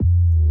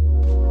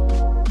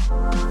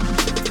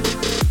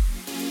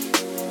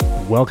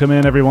Welcome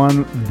in,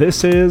 everyone.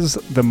 This is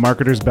The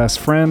Marketer's Best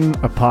Friend,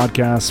 a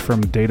podcast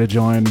from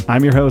DataJoin.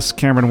 I'm your host,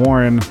 Cameron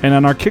Warren, and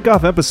on our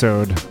kickoff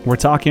episode, we're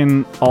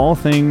talking all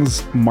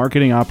things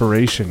marketing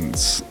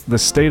operations, the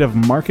state of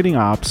marketing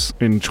ops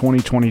in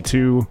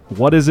 2022.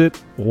 What is it?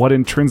 What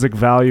intrinsic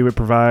value it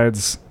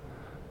provides?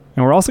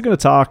 And we're also going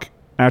to talk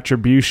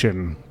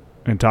attribution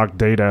and talk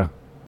data.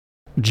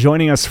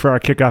 Joining us for our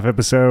kickoff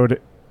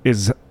episode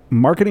is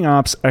marketing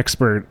ops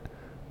expert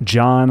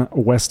John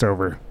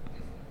Westover.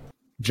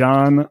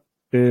 John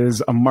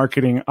is a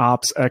marketing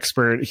ops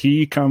expert.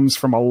 He comes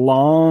from a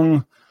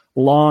long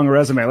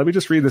resume. Let me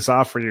just read this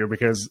off for you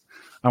because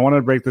I want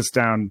to break this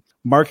down.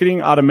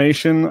 Marketing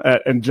automation,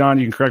 and John,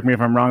 you can correct me if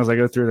I'm wrong as I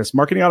go through this.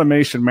 Marketing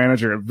automation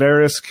manager at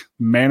Verisk,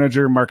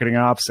 manager marketing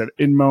ops at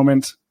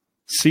InMoment,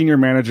 senior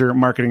manager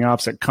marketing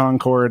ops at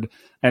Concord,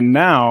 and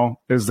now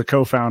is the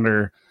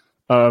co-founder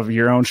of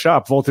your own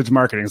shop, Voltage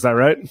Marketing. Is that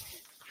right?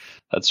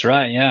 That's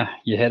right. Yeah.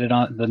 You hit it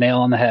on the nail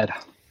on the head.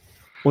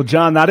 Well,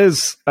 John, that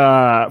is,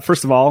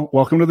 first of all,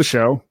 welcome to the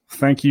show.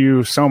 Thank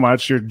you so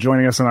much. You're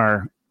joining us in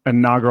our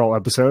inaugural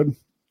episode.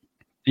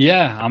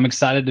 Yeah, I'm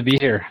excited to be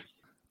here.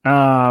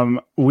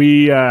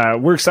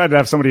 We're excited to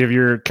have somebody of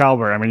your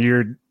caliber. I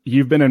mean,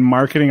 you've been in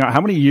marketing.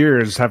 How many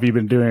years have you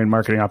been doing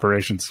marketing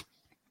operations?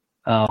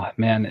 Oh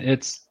man,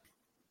 it's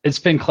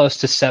been close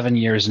to 7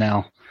 years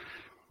now.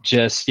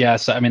 So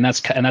I mean,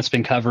 that's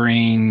been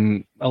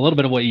covering a little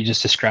bit of what you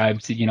just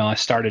described. You know, I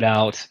started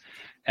out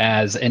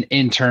as an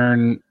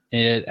intern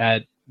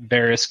at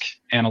Verisk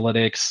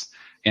Analytics,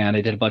 and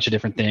I did a bunch of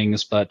different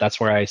things, but that's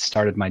where I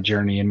started my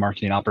journey in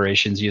marketing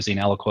operations using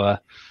Eloqua,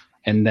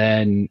 and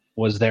then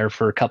was there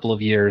for a couple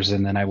of years.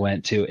 And then I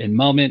went to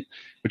InMoment,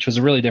 which was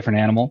a really different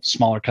animal,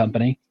 smaller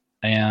company.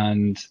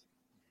 And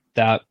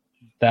that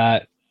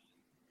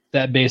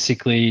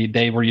basically,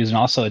 they were using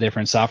also a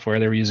different software.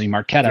 They were using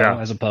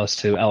Marketo as opposed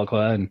to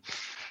Eloqua. And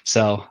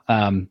so,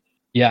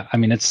 yeah, I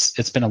mean,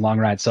 it's been a long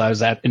ride. So I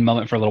was at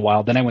InMoment for a little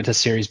while. Then I went to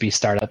Series B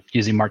startup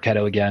using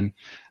Marketo again.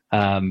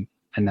 And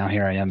now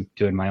here I am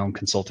doing my own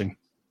consulting.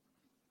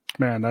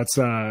 Man, that's,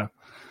 I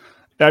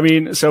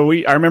mean,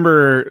 I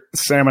remember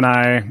Sam and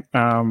I,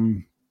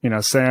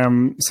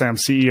 Sam,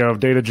 CEO of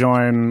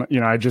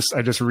DataJoin, I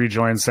just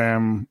rejoined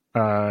Sam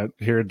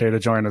here at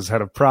DataJoin as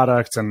head of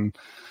product. And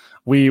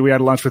we had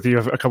lunch with you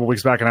a couple of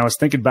weeks back, and I was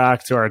thinking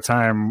back to our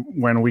time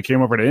when we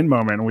came over to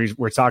InMoment, and we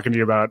were talking to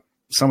you about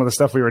some of the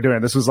stuff we were doing.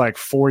 This was like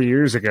 4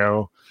 years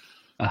ago.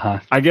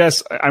 I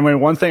guess, I mean,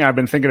 one thing I've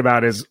been thinking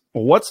about is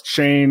what's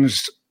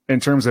changed in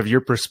terms of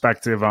your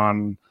perspective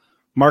on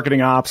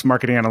marketing ops,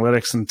 marketing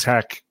analytics, and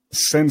tech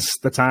since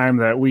the time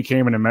that we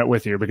came in and met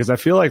with you? Because I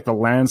feel like the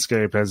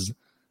landscape has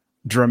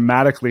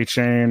dramatically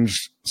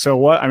changed. So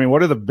what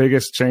are the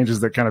biggest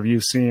changes that kind of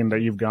you've seen that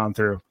you've gone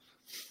through?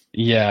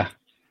 Yeah.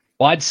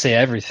 Well, I'd say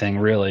everything,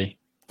 really.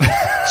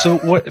 So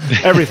what?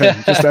 Everything,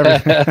 just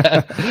everything.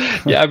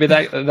 Yeah, I mean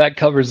that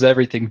covers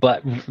everything.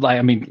 But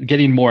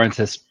getting more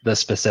into the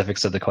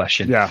specifics of the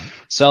question. Yeah.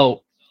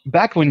 So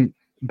back when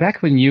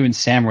you and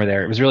Sam were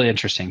there, it was really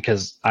interesting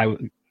because I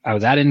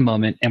was at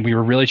InMoment, and we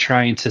were really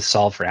trying to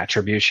solve for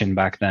attribution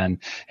back then.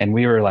 And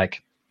we were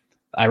like,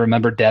 I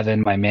remember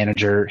Devin, my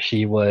manager,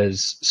 he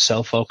was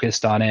so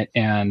focused on it,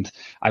 and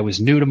I was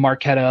new to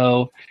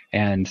Marketo,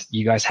 and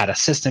you guys had a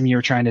system you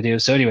were trying to do.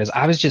 So anyways,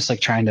 I was just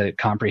like trying to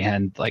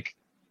comprehend, like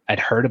I'd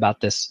heard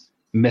about this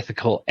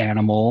mythical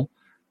animal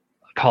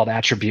called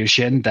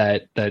attribution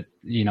that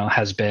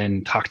has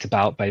been talked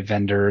about by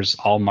vendors,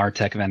 all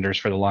MarTech vendors,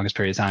 for the longest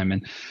period of time.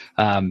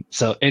 And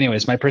so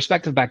anyways, my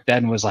perspective back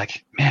then was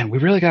like, man, we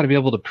really got to be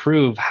able to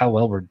prove how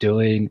well we're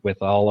doing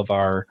with all of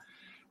our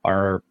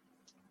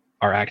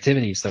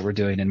activities that we're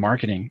doing in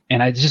marketing.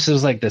 And it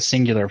was like the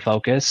singular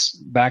focus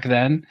back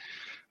then.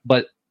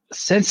 But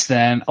since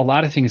then, a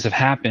lot of things have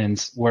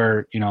happened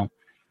where,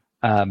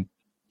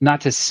 not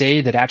to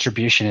say that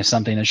attribution is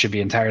something that should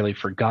be entirely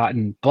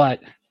forgotten, but,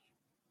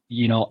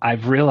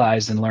 I've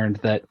realized and learned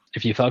that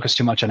if you focus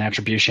too much on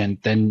attribution,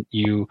 then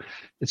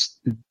it's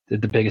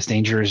the biggest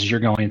danger is you're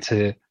going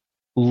to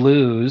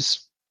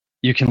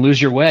you can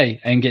lose your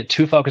way and get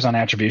too focused on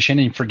attribution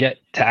and forget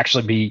to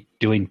actually be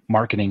doing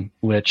marketing,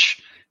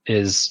 which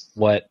is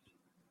what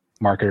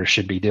marketers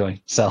should be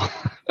doing. So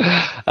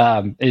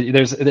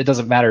it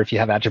doesn't matter if you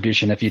have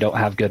attribution if you don't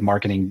have good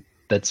marketing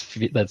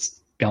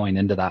that's going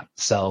into that.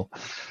 So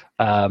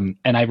and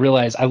I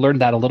realized I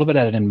learned that a little bit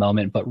at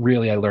InMoment, but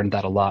really I learned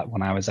that a lot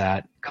when I was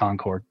at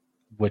Concord,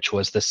 which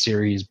was the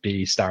Series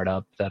B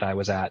startup that I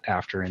was at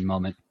after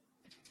InMoment.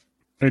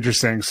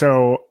 Interesting.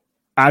 So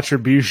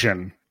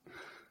attribution,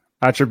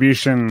 I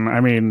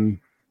mean,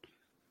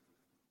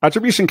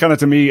 attribution kind of,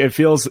 to me, it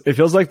feels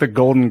like the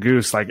golden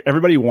goose. Like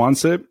everybody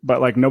wants it, but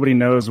like nobody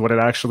knows what it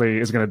actually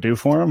is going to do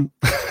for them.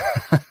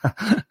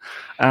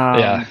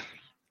 Yeah.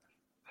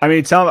 I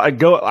mean,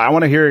 I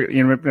want to hear,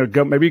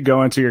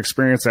 go into your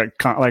experience at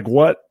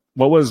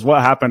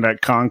what happened at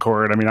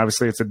Concord. I mean,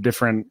 obviously it's a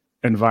different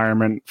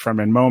environment from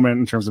InMoment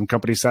in terms of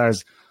company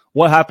size.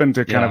 What happened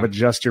to kind of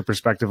adjust your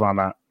perspective on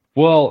that?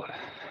 Well,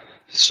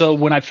 so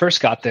when I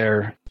first got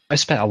there, I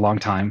spent a long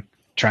time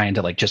trying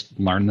to like just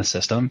learn the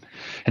system.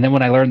 And then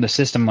when I learned the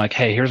system, like,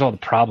 hey, here's all the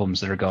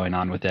problems that are going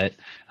on with it.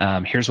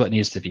 Here's what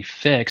needs to be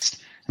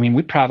fixed. I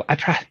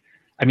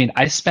mean,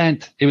 I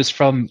spent, it was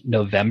from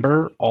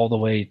November all the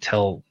way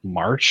till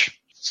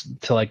March,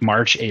 to like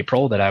March,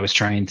 April, that I was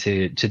trying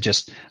to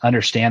just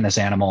understand this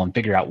animal and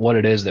figure out what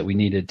it is that we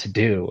needed to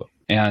do.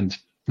 And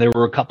there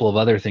were a couple of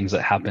other things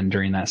that happened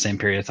during that same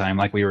period of time.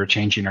 Like we were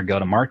changing our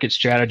go-to-market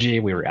strategy.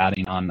 We were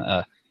adding on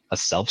a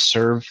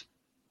self-serve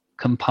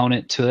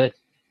component to it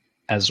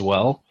as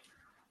well.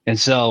 And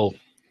so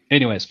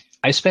anyways,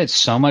 I spent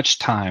so much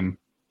time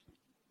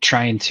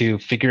trying to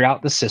figure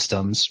out the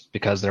systems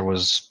because there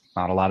was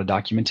not a lot of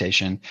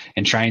documentation,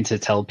 and trying to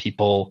tell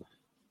people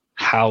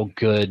how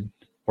good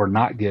or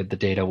not good the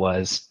data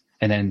was.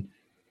 And then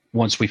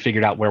once we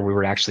figured out where we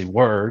were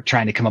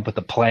trying to come up with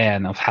a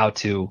plan of how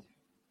to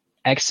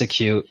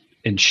execute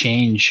and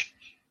change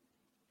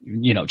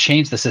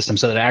the system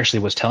so that it actually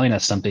was telling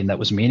us something that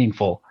was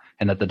meaningful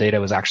and that the data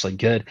was actually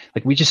good.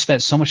 Like we just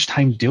spent so much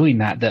time doing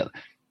that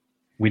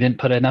we didn't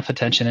put enough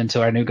attention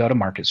into our new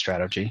go-to-market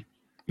strategy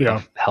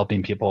of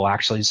helping people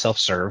actually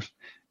self-serve.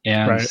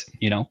 And,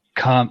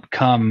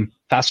 come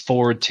fast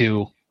forward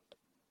to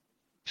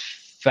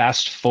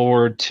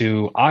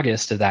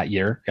August of that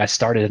year. I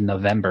started in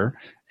November,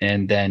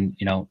 and then,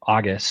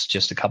 August,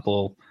 just a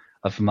couple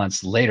of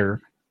months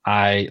later,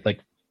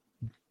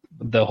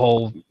 the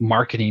whole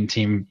marketing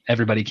team,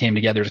 everybody came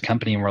together as a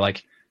company and we're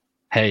like,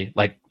 hey,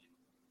 like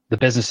the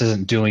business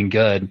isn't doing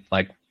good.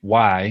 Like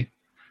why?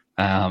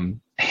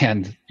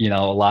 And, a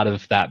lot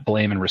of that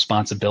blame and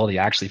responsibility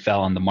actually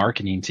fell on the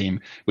marketing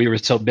team. We were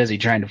so busy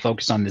trying to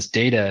focus on this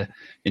data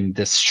and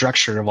this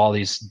structure of all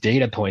these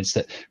data points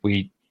that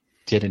we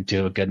didn't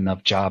do a good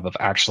enough job of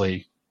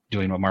actually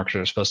doing what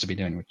marketers are supposed to be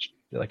doing, which,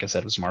 like I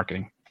said, was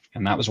marketing.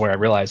 And that was where I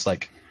realized,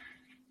 like,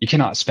 you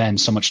cannot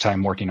spend so much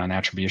time working on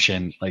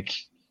attribution. Like,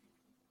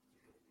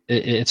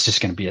 it's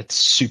just going to be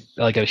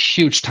a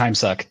huge time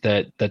suck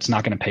that's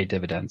not going to pay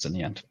dividends in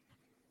the end.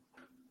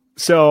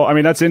 So, I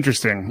mean, that's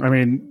interesting. I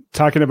mean,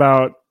 talking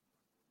about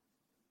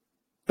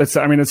that's,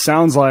 I mean, it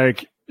sounds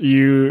like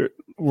you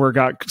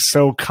got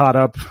so caught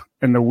up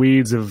in the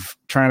weeds of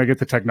trying to get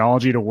the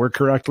technology to work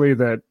correctly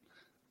that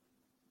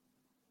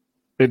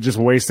it just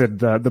wasted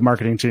the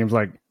marketing teams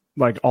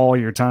like all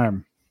your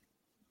time.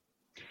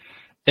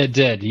 It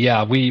did.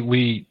 Yeah.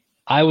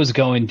 I was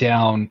going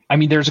down. I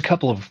mean, there's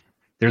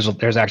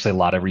actually a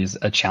lot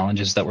of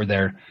challenges that were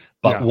there,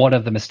 but one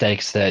of the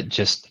mistakes that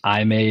just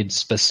I made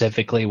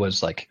specifically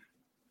was like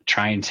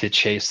trying to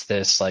chase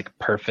this like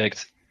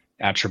perfect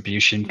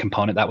attribution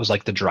component. That was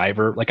like the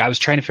driver. Like I was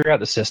trying to figure out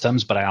the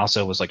systems, but I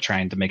also was like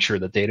trying to make sure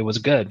the data was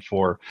good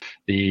for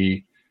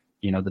the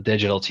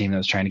digital team that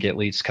was trying to get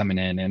leads coming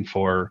in, and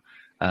for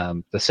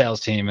the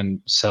sales team.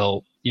 And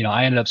so,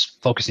 I ended up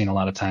focusing a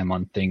lot of time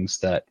on things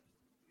that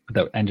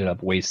ended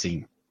up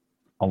wasting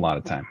a lot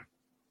of time.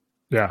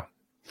 Yeah.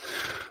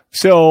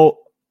 So,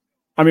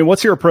 I mean,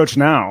 what's your approach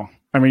now?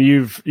 I mean,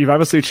 you've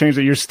obviously changed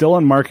it. You're still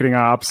in marketing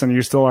ops, and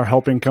you still are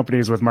helping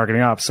companies with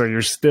marketing ops. So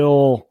you're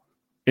still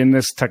in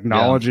this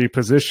technology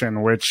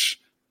position, which,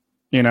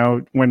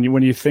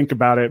 when you think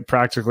about it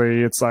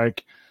practically, it's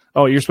like,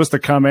 oh, you're supposed to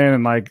come in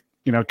and like,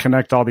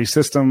 connect all these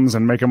systems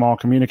and make them all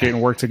communicate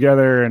and work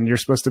together. And you're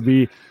supposed to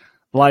be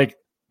like,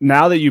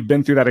 now that you've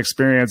been through that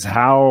experience,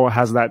 how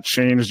has that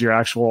changed your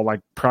actual like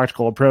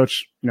practical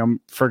approach?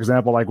 For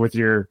example, like with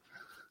your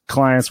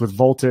clients with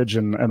voltage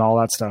and all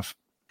that stuff.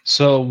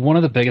 So one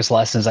of the biggest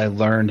lessons I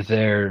learned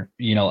there,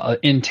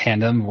 in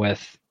tandem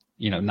with,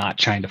 not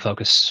trying to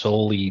focus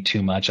solely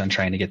too much on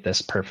trying to get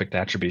this perfect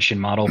attribution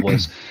model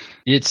was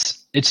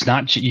it's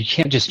not, you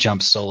can't just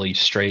jump solely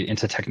straight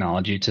into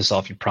technology to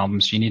solve your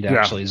problems. You need to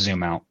actually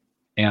zoom out,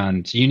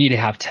 and you need to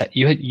have,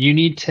 you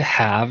need to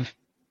have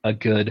a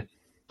good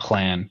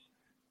plan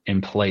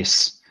in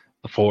place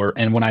before.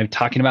 And when I'm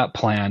talking about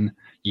plan,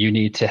 you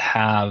need to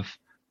have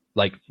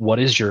like, what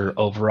is your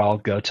overall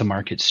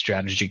go-to-market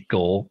strategy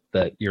goal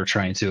that you're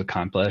trying to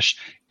accomplish?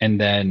 And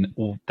then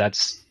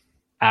that's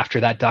after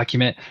that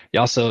document, you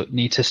also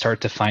need to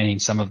start defining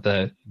some of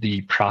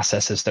the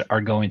processes that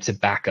are going to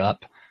back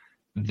up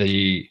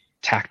the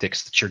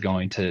tactics that you're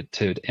going to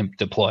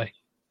deploy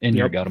in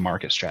your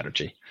go-to-market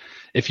strategy.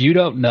 If you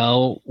don't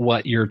know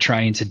what you're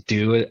trying to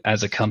do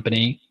as a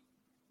company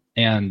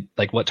and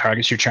like what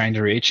targets you're trying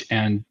to reach,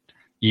 and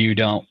you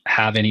don't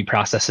have any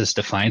processes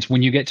defined,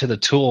 when you get to the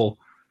tool,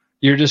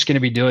 you're just going to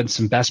be doing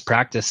some best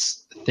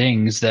practice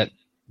things that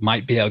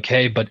might be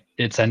okay, but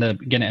it's going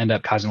to end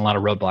up causing a lot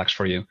of roadblocks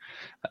for you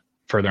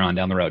further on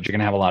down the road. You're going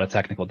to have a lot of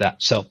technical debt.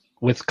 So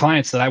with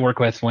clients that I work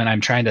with, when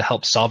I'm trying to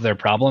help solve their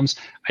problems,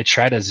 I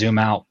try to zoom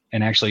out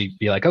and actually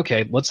be like,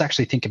 okay, let's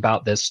actually think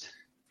about this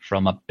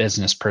from a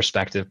business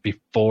perspective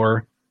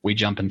before we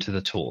jump into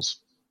the tools.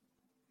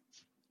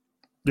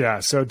 Yeah.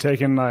 So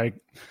taking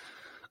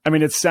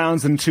it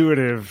sounds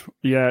intuitive,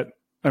 yet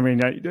I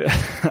mean,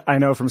 I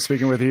know from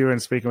speaking with you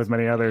and speaking with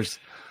many others,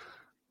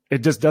 it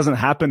just doesn't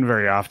happen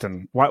very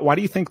often. Why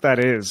do you think that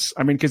is?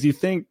 I mean, because you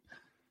think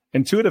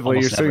intuitively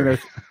Almost you're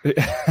never.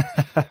 sitting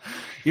there,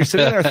 you're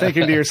sitting there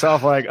thinking to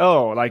yourself like,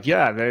 oh, like,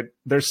 yeah,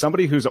 there's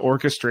somebody who's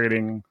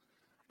orchestrating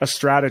a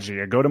strategy,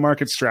 a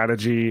go-to-market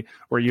strategy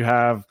where you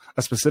have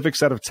a specific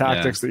set of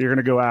tactics that you're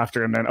going to go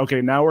after. And then,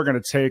 okay, now we're going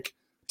to take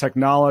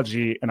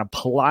technology and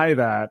apply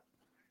that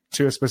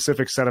to a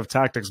specific set of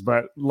tactics.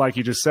 But like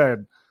you just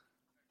said,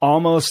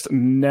 almost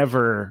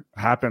never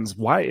happens.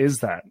 Why is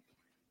that?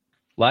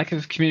 Lack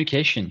of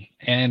communication,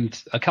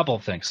 and a couple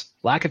of things.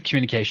 Lack of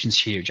communication is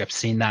huge. I've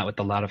seen that with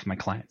a lot of my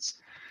clients.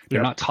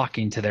 They're not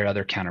talking to their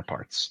other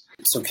counterparts.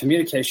 So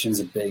communication is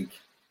a big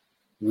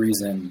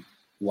reason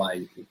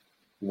why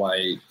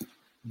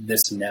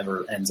this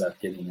never ends up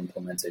getting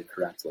implemented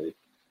correctly.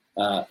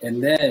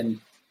 And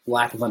then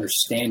lack of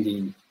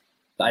understanding.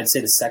 I'd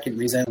say the second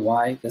reason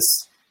why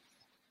this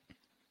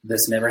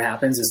never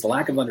happens is the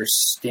lack of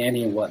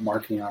understanding what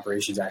marketing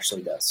operations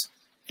actually does.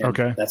 And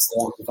Okay. That's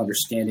the lack of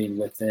understanding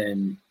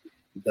within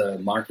the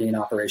marketing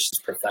operations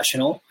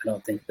professional. I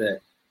don't think that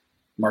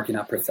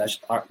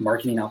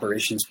marketing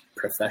operations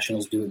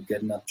professionals do a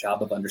good enough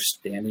job of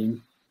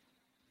understanding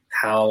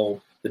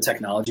how the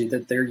technology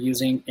that they're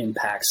using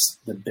impacts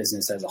the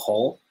business as a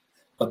whole.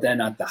 But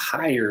then at the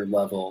higher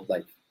level,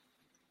 like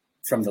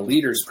from the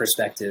leader's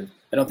perspective,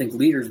 I don't think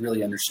leaders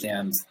really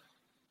understand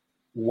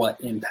what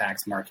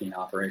impact marketing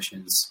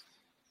operations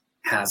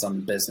has on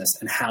the business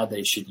and how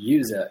they should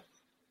use it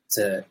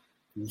to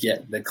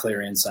get the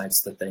clear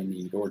insights that they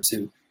need, or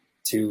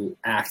to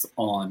act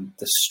on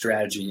the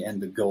strategy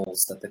and the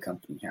goals that the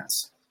company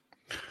has.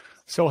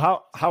 So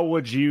how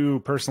would you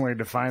personally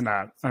define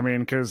that? I mean,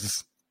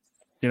 because,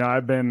 you know,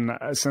 I've been,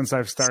 since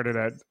I've started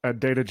at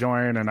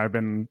DataJoin, and I've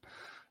been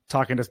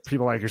talking to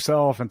people like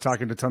yourself and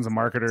talking to tons of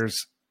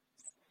marketers,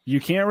 you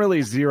can't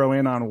really zero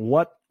in on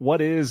what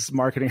is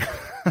marketing,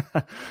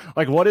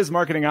 like what is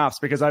marketing ops?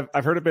 Because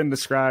I've heard it been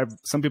described.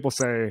 Some people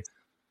say,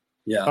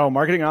 yeah, oh,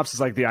 marketing ops is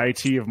like the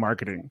IT of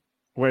marketing,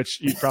 which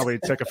you'd probably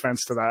take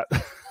offense to that.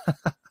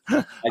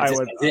 I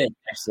did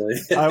actually.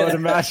 I would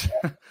imagine.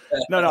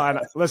 No.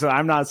 Listen,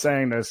 I'm not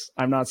saying this.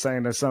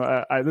 This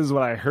is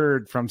what I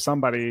heard from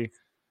somebody.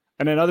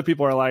 And then other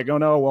people are like, oh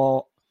no,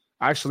 well,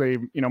 actually,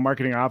 you know,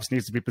 marketing ops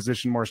needs to be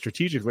positioned more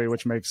strategically,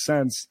 which makes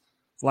sense.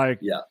 Like,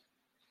 yeah.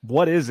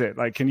 What is it?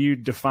 Like, can you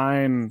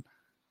define,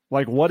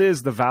 like, what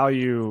is the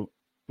value,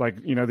 like,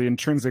 you know, the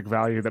intrinsic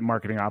value that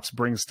marketing ops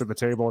brings to the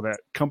table that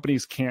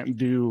companies can't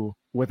do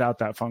without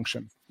that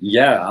function?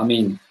 Yeah. I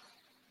mean,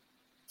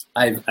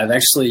 I've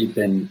actually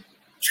been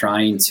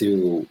trying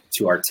to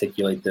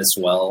articulate this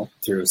well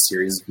through a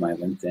series of my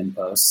LinkedIn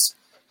posts.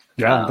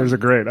 Yeah, there's a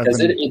great,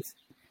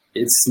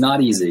 it's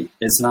not easy.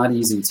 It's not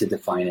easy to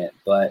define it,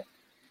 but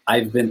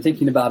I've been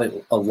thinking about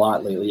it a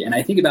lot lately, and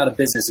I think about a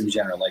business in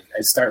general. Like, I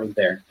start with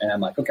there, and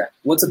I'm like, okay,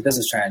 what's a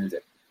business trying to do?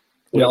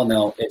 We all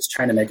know it's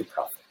trying to make a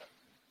profit,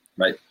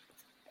 right?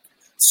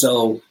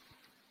 So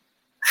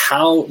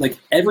how, like,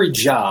 every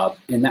job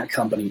in that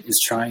company is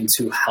trying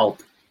to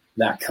help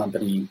that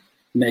company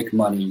make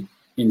money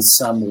in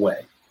some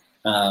way.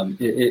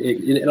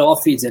 It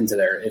all feeds into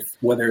there,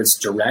 whether it's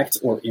direct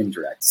or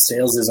indirect.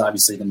 Sales is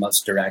obviously the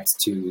most direct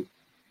to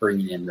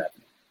bringing in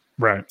revenue.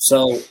 Right.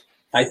 So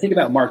I think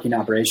about marketing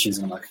operations,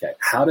 and I'm like, okay,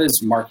 how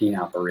does marketing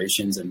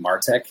operations and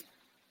MarTech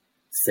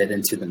fit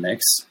into the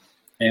mix?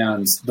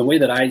 And the way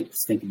that I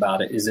think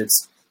about it is,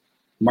 it's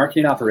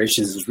marketing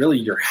operations is really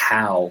your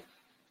how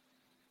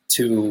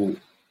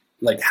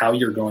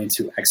you're going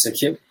to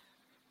execute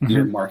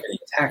your marketing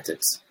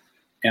tactics.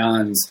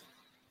 And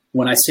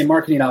when I say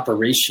marketing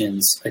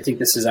operations, I think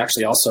this is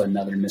actually also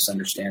another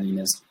misunderstanding,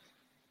 is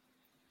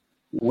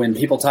when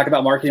people talk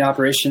about marketing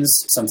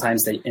operations,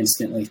 sometimes they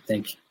instantly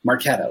think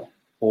Marketo,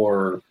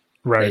 or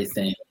they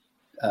think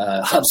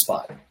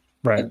HubSpot.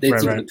 They think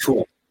of a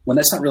tool, when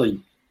that's not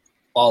really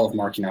all of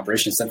marketing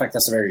operations. In fact,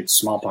 that's a very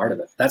small part of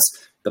it.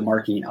 That's the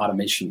marketing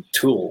automation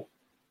tool,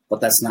 but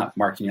that's not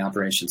marketing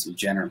operations in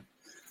general.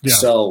 Yeah.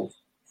 So,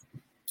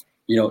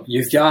 you know,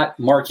 you've got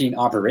marketing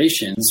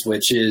operations,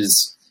 which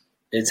is,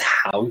 it's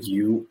how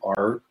you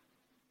are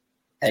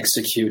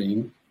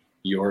executing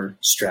your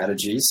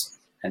strategies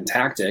and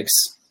tactics,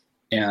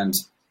 and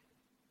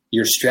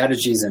your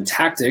strategies and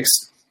tactics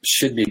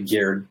should be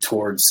geared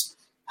towards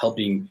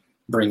helping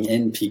bring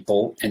in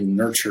people and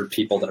nurture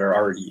people that are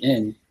already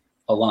in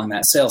along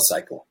that sales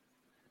cycle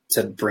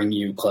to bring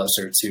you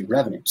closer to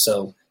revenue.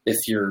 So if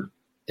you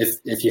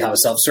have a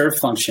self-serve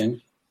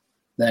function,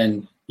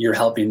 then you're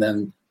helping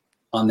them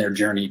on their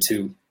journey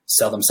to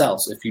sell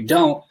themselves. If you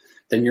don't,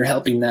 then you're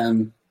helping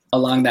them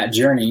along that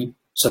journey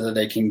so that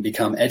they can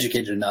become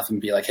educated enough and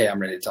be like, hey, I'm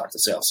ready to talk to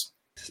sales.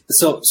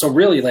 So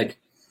really, like,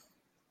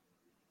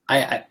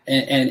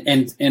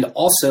 and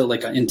also,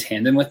 like, in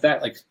tandem with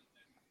that, like,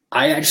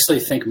 I actually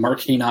think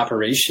marketing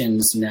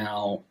operations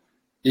now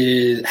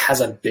has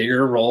a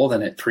bigger role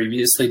than it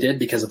previously did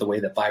because of the way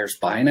that buyers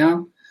buy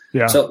now.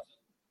 Yeah. So,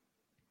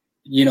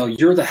 you know,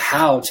 you're the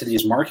how to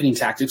these marketing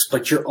tactics,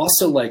 but you're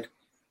also, like,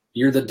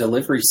 you're the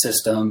delivery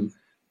system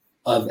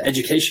of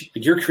education.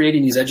 You're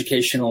creating these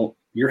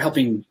you're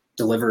helping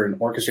deliver and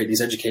orchestrate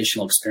these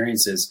educational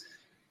experiences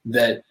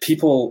that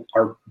people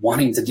are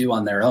wanting to do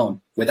on their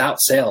own without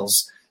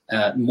sales.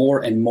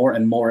 More and more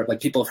and more, like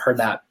people have heard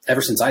that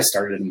ever since I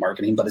started in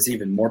marketing, but it's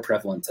even more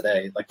prevalent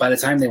today. Like by the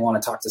time they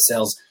want to talk to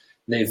sales,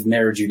 they've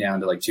narrowed you down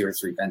to like 2 or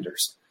 3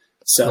 vendors.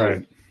 So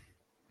right.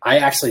 I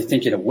actually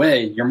think in a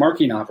way, your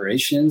marketing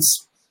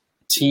operations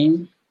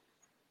team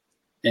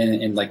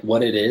and like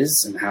what it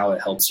is and how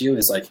it helps you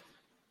is like,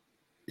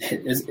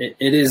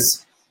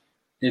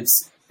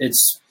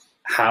 it's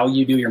how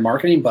you do your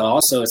marketing, but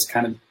also it's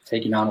kind of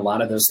taking on a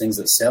lot of those things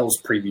that sales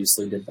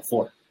previously did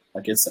before.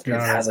 Like it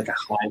has like a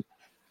high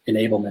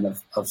enablement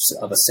of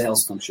a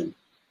sales function,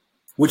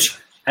 which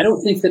I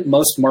don't think that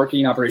most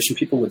marketing operation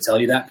people would tell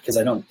you that, because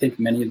I don't think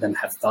many of them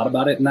have thought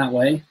about it in that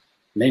way.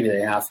 Maybe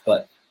they have,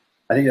 but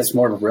I think that's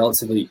more of a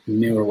relatively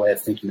newer way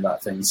of thinking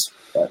about things.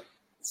 But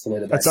it's the way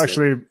that that's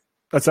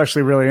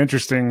actually really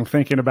interesting,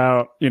 thinking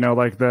about,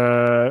 like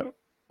a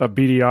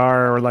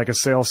BDR or like a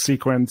sales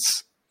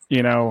sequence,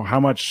 how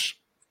much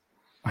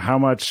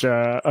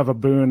of a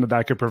boon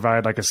that could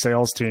provide like a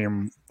sales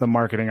team, the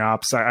marketing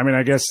ops. I mean,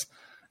 I guess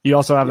you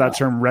also have that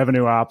term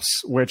revenue ops,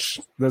 which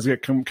those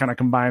get kind of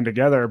combined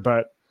together,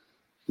 but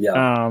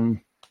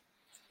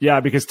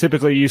because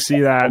typically you see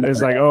that as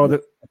like,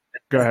 go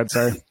ahead.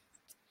 Sorry.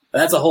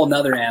 That's a whole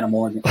nother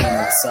animal. Maybe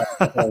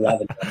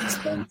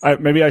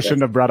I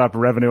shouldn't have brought up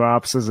revenue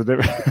ops as a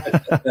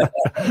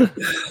different.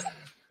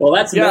 Well,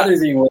 that's another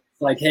thing where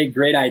it's like, hey,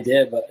 great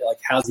idea, but like,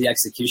 how's the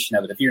execution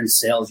of it? If you're in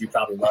sales, you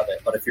probably love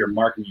it, but if you're in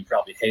marketing, you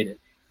probably hate it,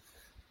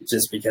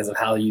 just because of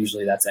how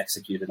usually that's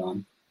executed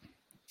on.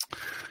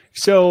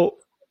 So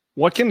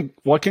what can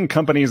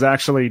companies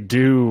actually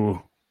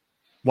do,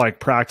 like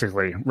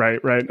practically, right?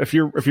 If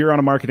you're on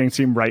a marketing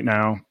team right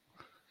now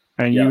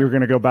and you're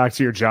going to go back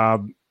to your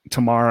job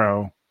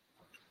tomorrow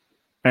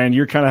and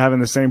you're kind of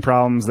having the same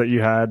problems that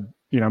you had,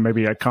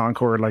 maybe at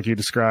Concord, like you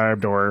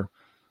described, or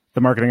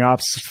the marketing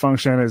ops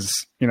function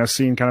is,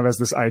 seen kind of as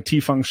this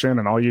IT function,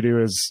 and all you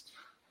do is,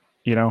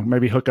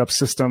 maybe hook up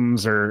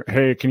systems, or,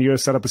 hey, can you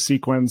set up a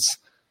sequence?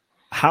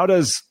 How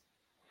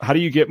do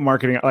you get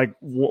marketing? Like,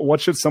 what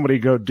should somebody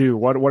go do?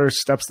 What are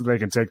steps that they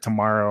can take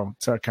tomorrow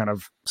to kind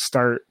of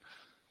start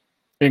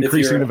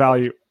increasing the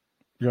value?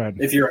 Go ahead.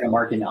 If you're in a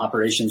marketing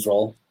operations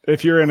role.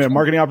 If you're in a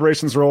marketing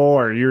operations role,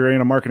 or you're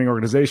in a marketing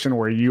organization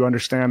where you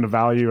understand the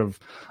value of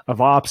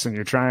ops and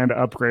you're trying to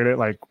upgrade it,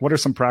 like, what are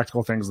some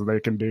practical things that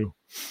they can do?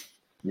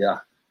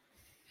 Yeah.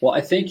 Well,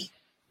 I think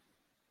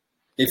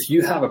if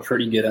you have a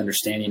pretty good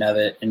understanding of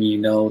it and you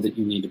know that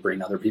you need to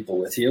bring other people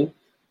with you,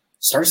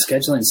 start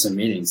scheduling some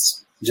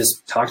meetings.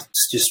 Just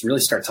really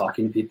start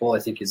talking to people, I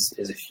think is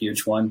a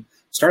huge one.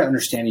 Start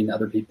understanding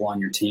other people on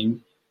your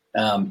team,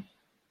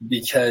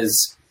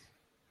 because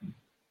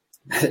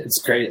it's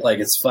great. Like,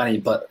 it's funny,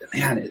 but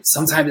man,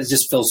 sometimes it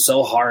just feels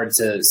so hard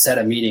to set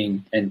a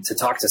meeting and to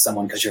talk to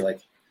someone, because you're like,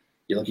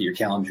 you look at your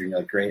calendar and you're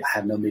like, great, I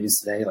have no meetings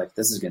today. Like,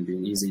 this is going to be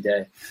an easy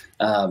day.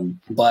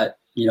 But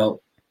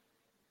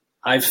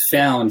I've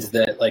found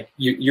that like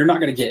you're not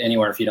going to get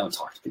anywhere if you don't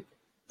talk to people.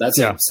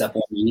 That's step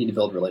one. You need to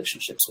build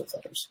relationships with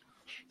others.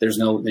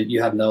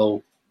 You have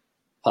no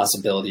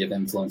possibility of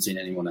influencing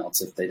anyone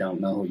else if they don't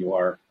know who you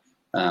are.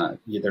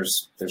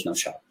 There's no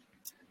shot.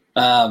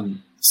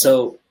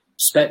 So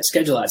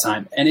schedule that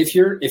time. And if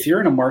you're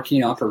in a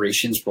marketing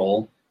operations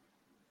role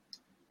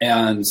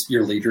and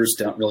your leaders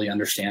don't really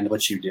understand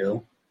what you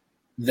do,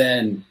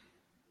 then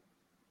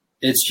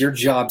it's your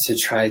job to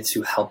try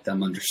to help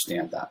them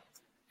understand that.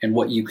 And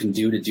what you can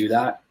do to do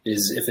that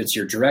is, if it's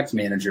your direct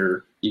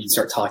manager, you can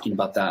start talking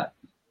about that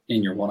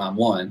in your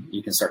one-on-one.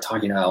 You can start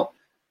talking about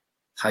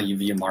how you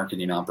view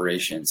marketing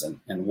operations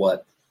and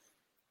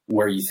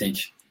where you think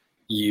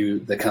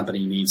the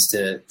company needs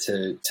to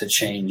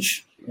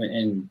change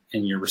in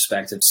your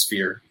respective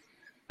sphere.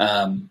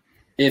 And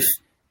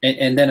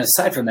then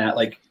aside from that,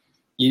 like,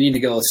 you need to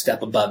go a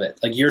step above it.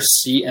 Like, your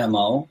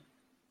CMO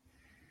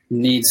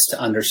needs to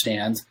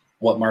understand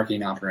what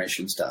marketing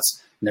operations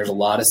does. And there's a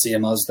lot of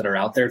CMOs that are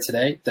out there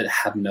today that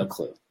have no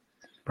clue.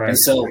 Right. And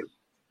so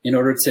in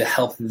order to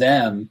help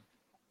them,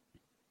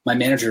 my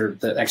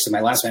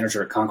last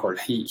manager at Concord,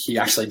 he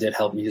actually did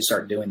help me to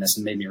start doing this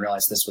and made me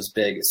realize this was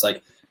big. It's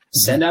like,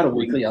 send out a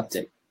weekly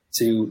update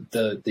to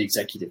the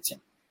executive team.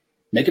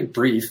 Make it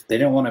brief. They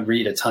don't want to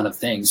read a ton of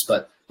things,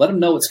 but let them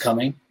know what's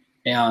coming,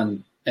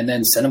 and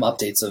then send them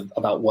updates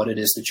about what it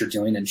is that you're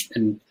doing.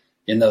 And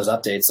in those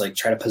updates, like,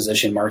 try to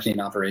position marketing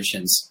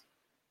operations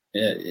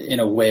in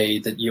a way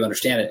that you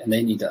understand it, and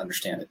they need to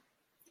understand it,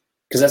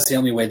 because that's the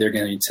only way they're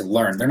going to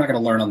learn. They're not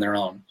going to learn on their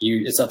own.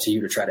 It's up to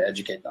you to try to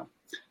educate them.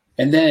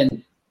 And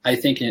then I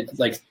think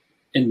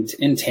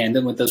in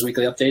tandem with those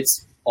weekly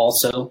updates,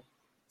 also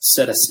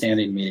set a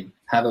standing meeting.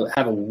 Have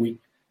a week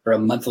or a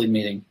monthly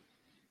meeting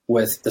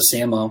with the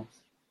CMO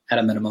at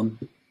a minimum,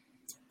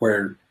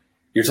 where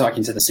you're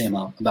talking to the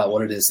CMO about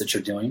what it is that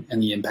you're doing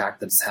and the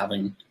impact that it's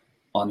having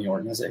on the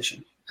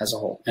organization as a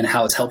whole, and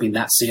how it's helping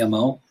that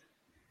CMO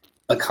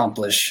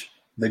accomplish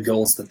the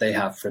goals that they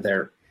have for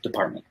their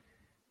department.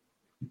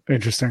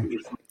 Interesting.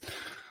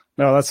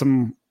 No, that's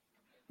some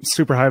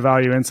super high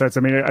value insights. I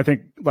mean, I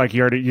think, like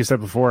you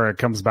said before, it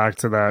comes back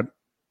to that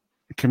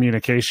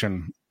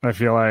communication. I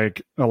feel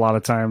like a lot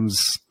of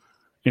times,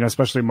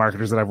 especially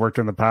marketers that I've worked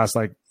with in the past,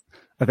 like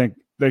I think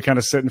they kind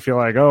of sit and feel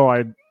like,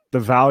 the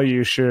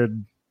value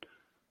should,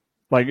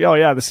 like, oh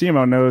yeah, the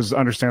CMO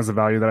understands the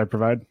value that I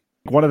provide.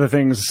 One of the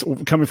things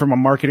coming from a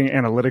marketing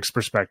analytics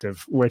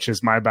perspective, which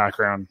is my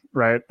background,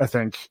 right? I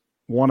think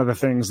one of the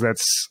things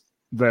that's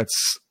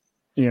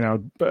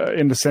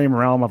in the same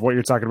realm of what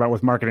you're talking about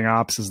with marketing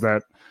ops is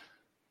that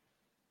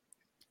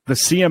the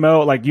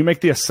CMO, like, you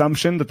make the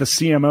assumption that the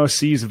CMO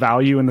sees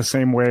value in the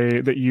same way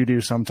that you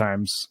do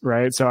sometimes,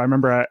 right? So I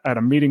remember at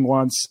a meeting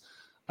once,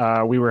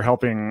 we were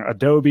helping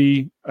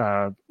Adobe. They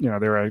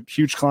were a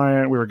huge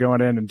client. We were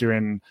going in and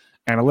doing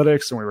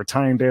analytics, and we were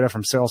tying data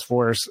from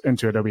Salesforce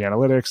into Adobe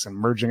Analytics and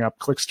merging up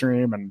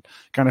Clickstream and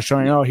kind of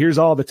showing, here's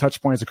all the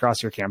touch points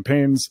across your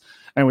campaigns.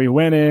 And we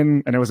went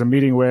in, and it was a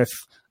meeting with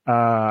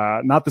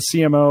not the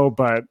CMO,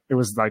 but it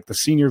was like the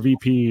senior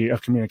VP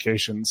of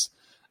communications.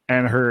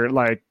 And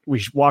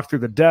we walked through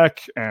the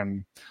deck,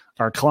 and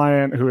our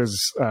client, who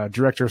is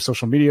director of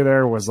social media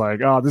there, was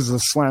like, oh, this is a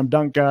slam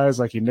dunk, guys.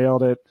 Like, you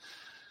nailed it.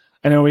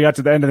 And then we got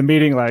to the end of the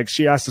meeting, like,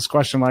 she asked this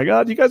question, like,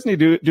 do you guys need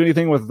to do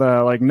anything with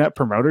like net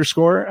promoter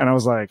score? And I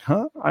was like,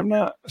 I'm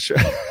not sure.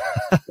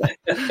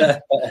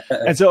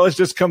 And so it's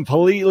just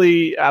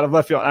completely out of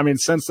left field. I mean,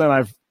 since then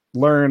I've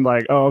learned,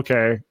 like, oh,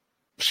 okay,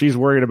 she's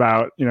worried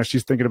about,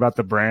 she's thinking about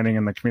the branding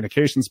and the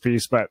communications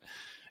piece, but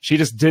she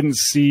just didn't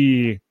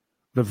see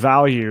the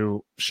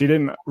value. She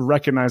didn't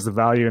recognize the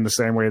value in the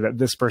same way that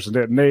this person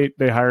did. And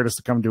they hired us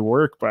to come do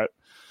work, but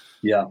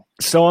yeah,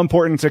 so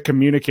important to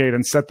communicate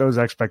and set those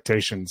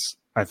expectations,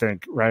 I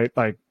think, right?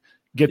 Like,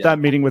 get that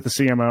meeting with the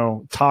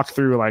CMO, talk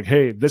through, like,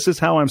 hey, this is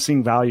how I'm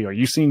seeing value. Are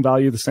you seeing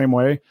value the same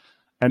way?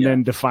 And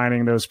then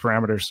defining those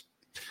parameters.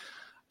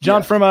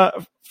 John, from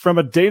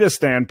a data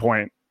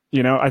standpoint,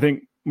 I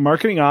think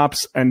marketing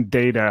ops and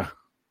data,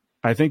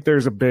 I think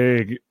there's a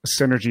big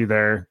synergy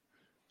there.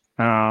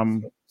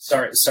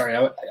 Sorry.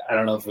 I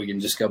don't know if we can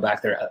just go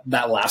back there.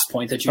 That last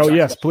point that you. Oh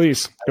yes, about,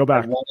 please go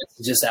back. I wanted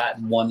to just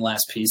add one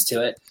last piece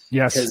to it.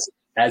 Yes. Because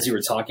as you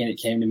were talking, it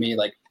came to me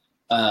like,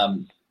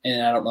 and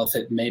I don't know if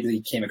it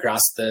maybe came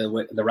across the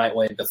right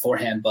way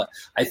beforehand, but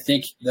I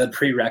think the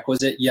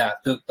prerequisite,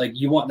 like,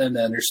 you want them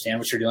to understand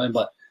what you're doing,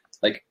 but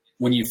like,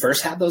 when you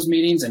first have those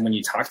meetings and when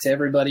you talk to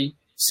everybody,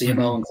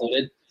 CMO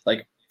included,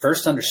 like,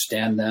 first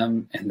understand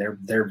them and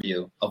their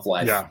view of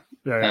life.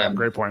 Yeah.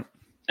 Great point.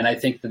 And I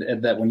think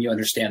that when you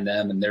understand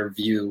them and their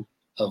view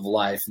of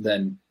life,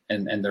 then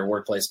and their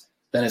workplace,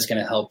 then it's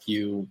going to help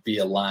you be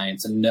aligned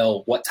and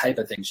know what type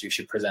of things you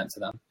should present to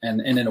them, and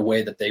in a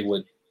way that they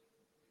would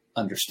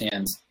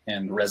understand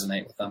and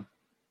resonate with them.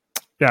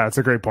 Yeah, it's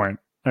a great point.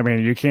 I mean,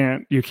 you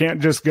can't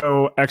just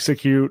go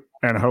execute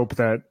and hope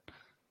that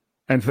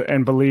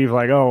and believe,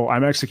 like, oh,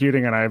 I'm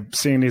executing and I've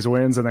seen these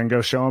wins, and then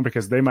go show them,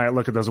 because they might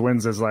look at those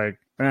wins as like,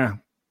 I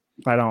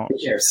don't. Who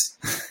cares?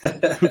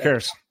 Who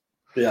cares?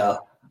 Yeah.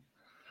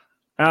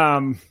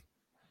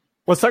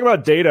 Let's talk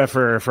about data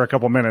for a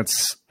couple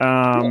minutes.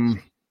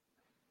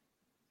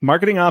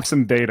 Marketing ops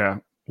and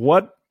data.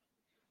 What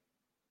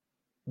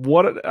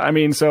I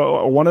mean,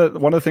 so one of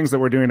the things that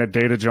we're doing at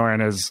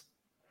DataJoin is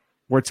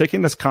we're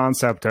taking this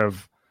concept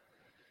of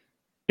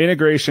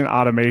integration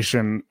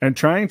automation and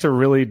trying to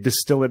really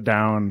distill it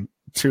down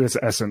to its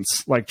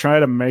essence, like try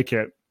to make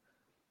it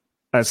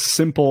as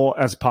simple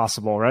as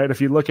possible, right?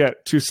 If you look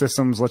at two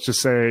systems, let's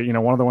just say,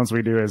 one of the ones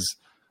we do is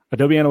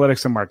Adobe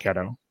Analytics and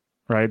Marketo.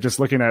 Right, just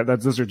looking at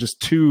that, those are just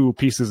two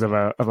pieces of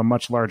a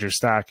much larger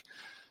stack,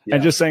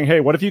 and just saying, hey,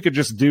 what if you could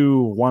just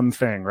do one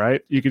thing, right?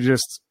 You could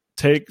just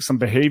take some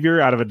behavior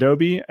out of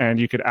Adobe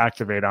and you could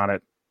activate on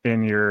it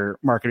in your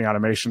marketing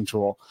automation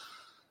tool.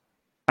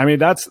 I mean,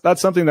 that's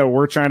something that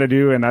we're trying to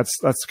do, and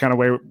that's kind of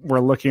way we're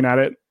looking at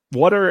it.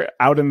 What are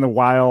out in the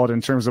wild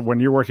in terms of when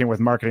you're working with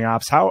marketing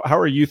ops? How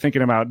are you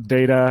thinking about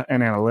data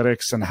and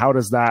analytics, and how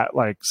does that,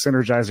 like,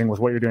 synergizing with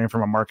what you're doing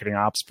from a marketing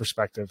ops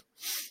perspective?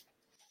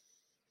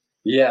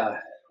 Yeah.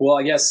 Well,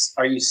 I guess,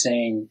 are you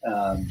saying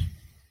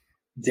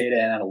data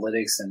and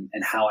analytics and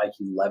how I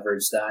can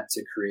leverage that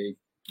to create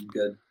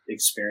good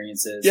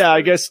experiences? Yeah,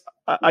 I guess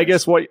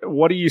what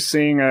are you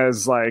seeing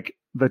as, like,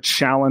 the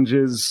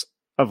challenges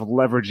of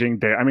leveraging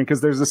data? I mean,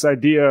 because there's this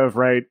idea of,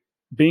 right,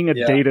 being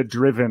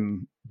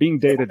data-driven,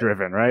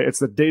 right? It's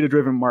the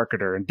data-driven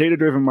marketer and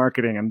data-driven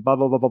marketing and blah,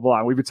 blah, blah, blah, blah.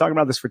 And we've been talking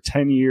about this for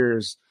 10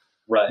 years,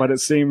 right? But it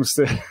seems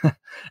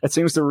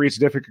to reach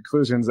different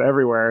conclusions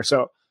everywhere.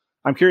 So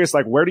I'm curious,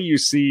 like, where do you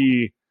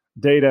see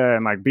data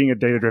and, like, being a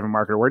data-driven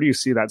marketer, where do you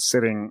see that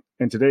sitting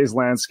in today's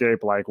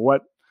landscape? Like,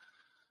 what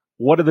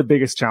are the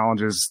biggest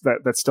challenges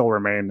that still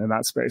remain in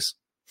that space?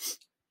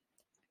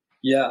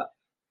 Yeah.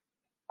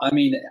 I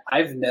mean,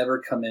 I've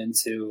never come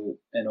into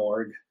an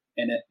org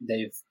and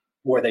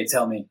where they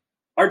tell me,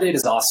 our data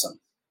is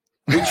awesome.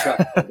 We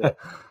trust it.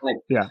 Like,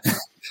 yeah.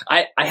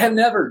 I have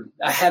never.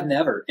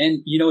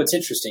 And, it's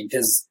interesting,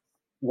 because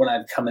when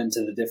I've come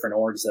into the different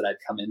orgs that I've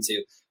come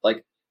into,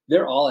 like,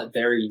 they're all at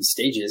varying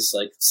stages.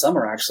 Like, some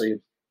are actually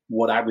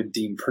what I would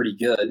deem pretty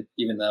good,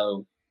 even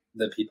though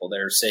the people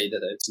there say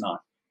that it's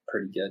not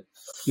pretty good.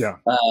 Yeah.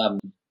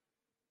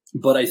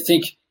 But I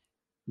think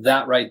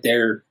that right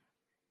there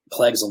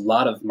plagues a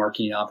lot of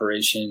marketing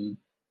operation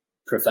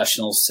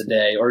professionals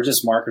today, or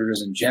just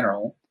marketers in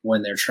general,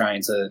 when they're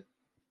trying to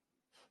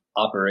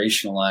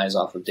operationalize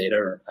off of data,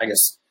 or I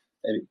guess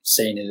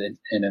saying it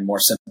in a more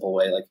simple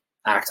way, like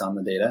act on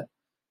the data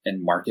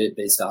and market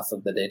based off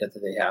of the data that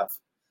they have.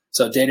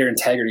 So data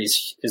integrity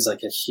is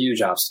like a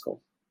huge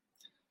obstacle.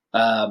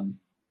 And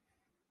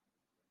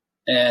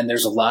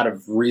there's a lot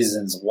of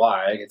reasons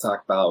why. I could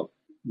talk about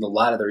a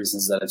lot of the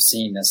reasons that I've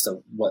seen as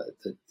to what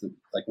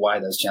like why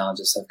those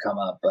challenges have come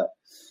up. But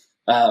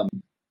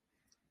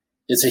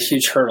it's a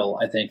huge hurdle,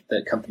 I think,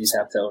 that companies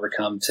have to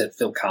overcome to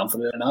feel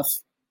confident enough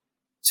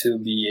to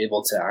be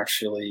able to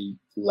actually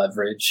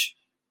leverage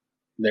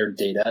their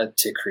data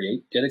to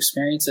create good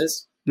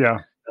experiences.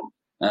 Yeah.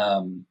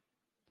 And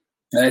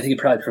I think it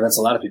probably prevents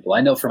a lot of people.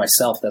 I know for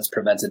myself, that's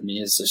prevented me,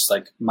 is just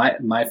like my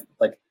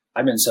like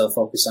I've been so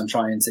focused on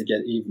trying to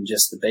get even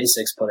just the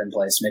basics put in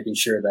place, making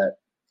sure that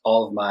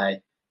all of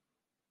my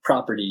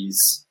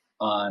properties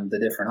on the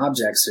different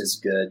objects is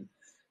good,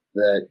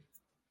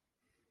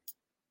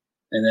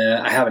 and then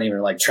I haven't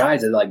even like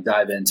tried to like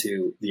dive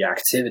into the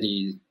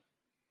activity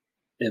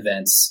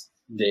events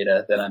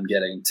data that I'm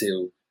getting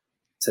to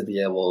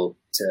be able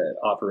to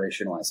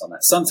operationalize on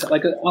that. Sometimes,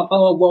 like on a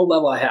low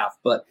level, I have,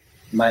 but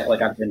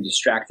I've been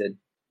distracted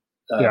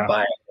by a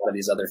lot of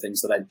these other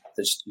things that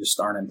just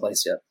aren't in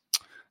place yet.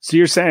 So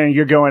you're saying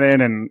you're going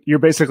in and you're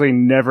basically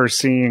never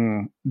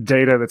seeing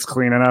data that's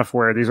clean enough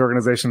where these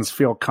organizations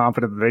feel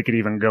confident that they could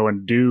even go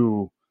and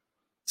do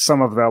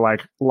some of the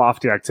like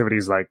lofty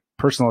activities like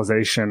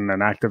personalization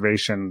and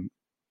activation.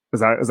 Is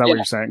that what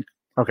you're saying?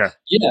 Okay.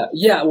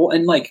 Yeah. Well,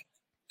 and like,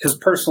 because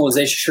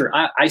personalization, sure,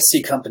 I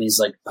see companies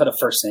like put a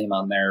first name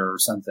on there or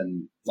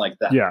something like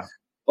that. Yeah.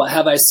 But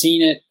have I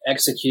seen it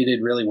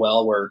executed really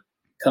well where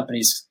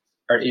companies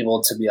are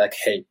able to be like,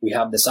 hey, we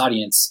have this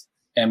audience,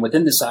 and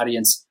within this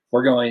audience,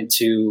 we're going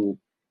to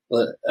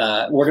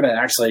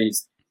actually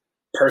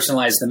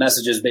personalize the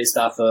messages based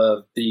off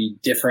of the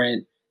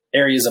different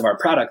areas of our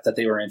product that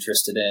they were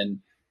interested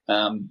in.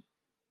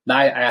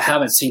 I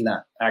haven't seen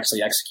that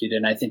actually executed,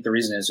 and I think the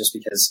reason is just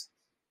because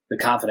the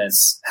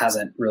confidence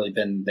hasn't really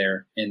been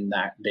there in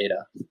that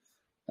data.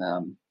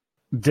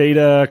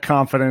 Data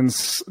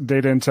confidence,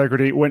 data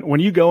integrity. When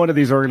you go into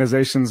these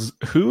organizations,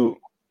 who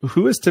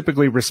is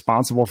typically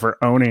responsible for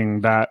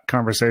owning that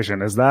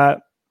conversation? Is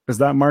that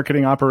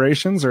marketing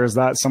operations, or is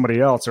that somebody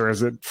else, or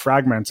is it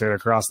fragmented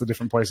across the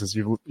different places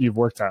you've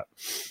worked at?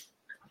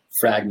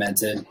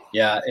 Fragmented.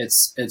 Yeah.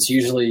 It's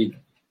usually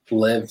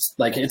lived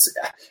like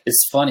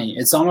it's funny.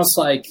 It's almost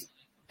like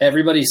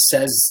everybody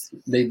says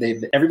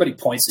everybody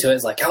points to it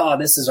as like, oh,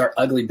 this is our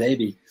ugly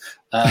baby.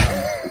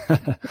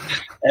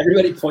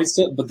 Everybody points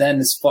to it, but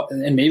then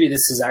and maybe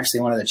this is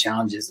actually one of the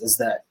challenges, is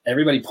that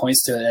everybody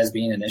points to it as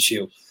being an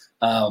issue.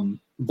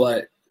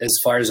 But as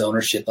far as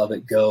ownership of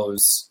it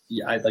goes,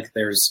 I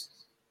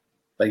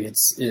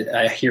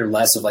hear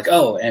less of like,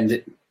 oh,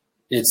 and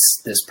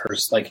it's this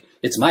person, like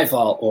it's my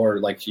fault, or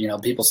like,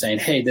 people saying,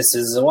 hey, this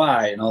is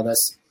why, and all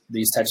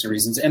these types of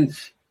reasons. And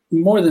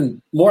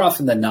more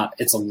often than not,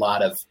 there's a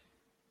lot of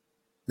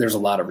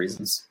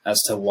reasons as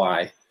to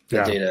why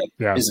the data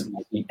isn't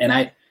working. And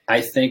I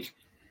think,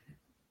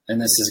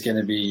 and this is going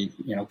to be,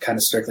 kind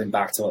of circling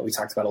back to what we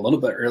talked about a little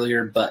bit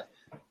earlier, but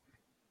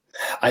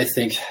I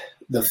think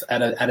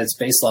at its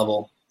base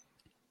level,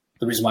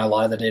 the reason why a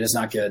lot of the data is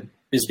not good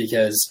is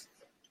because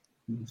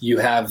you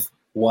have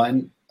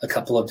a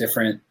couple of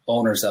different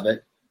owners of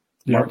it.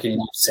 Yep. Marketing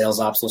ops, sales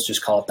ops, let's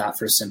just call it that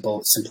for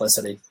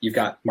simplicity. You've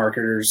got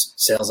marketers,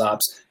 sales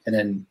ops, and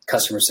then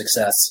customer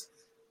success.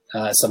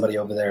 Somebody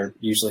over there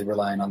usually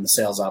relying on the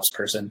sales ops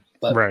person.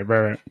 But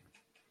right.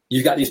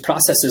 You've got these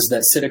processes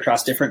that sit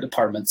across different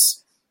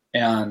departments,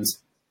 and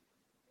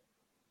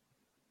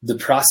the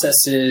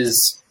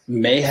processes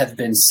may have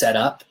been set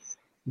up,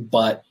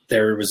 but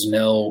there was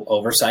no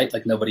oversight.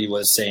 Like nobody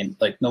was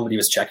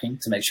checking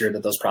to make sure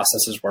that those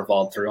processes were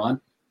followed through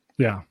on.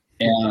 Yeah.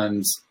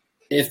 And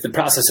if the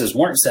processes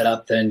weren't set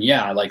up, then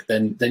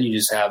then you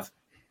just have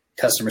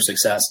customer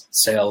success,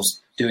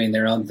 sales doing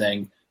their own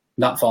thing,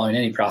 not following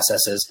any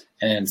processes,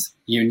 and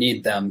you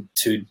need them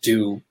to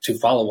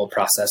follow a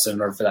process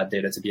in order for that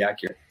data to be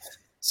accurate.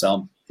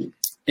 So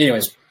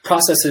anyways,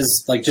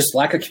 processes, like just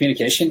lack of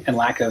communication and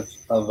lack of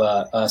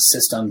a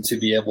system to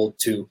be able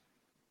to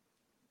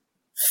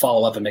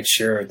follow up and make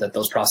sure that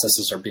those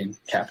processes are being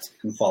kept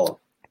and followed.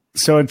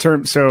 So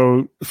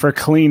for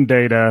clean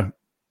data,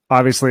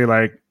 obviously,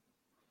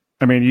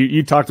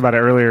 you talked about it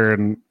earlier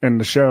in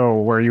the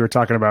show where you were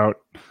talking about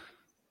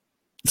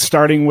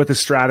starting with a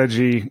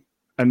strategy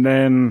and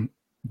then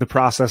the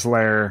process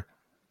layer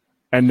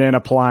and then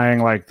applying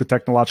like the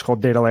technological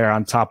data layer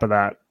on top of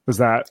that. Is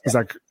that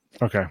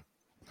okay?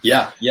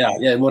 Yeah.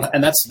 Well,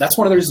 and that's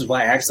one of the reasons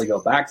why I actually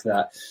go back to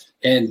that.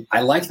 And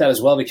I like that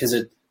as well, because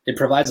it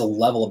provides a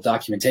level of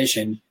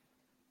documentation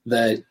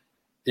that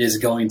is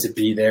going to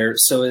be there.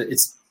 So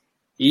it's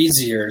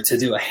easier to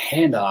do a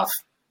handoff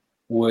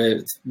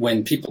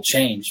when people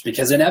change,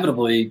 because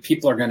inevitably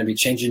people are going to be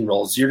changing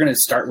roles. You're going to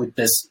start with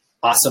this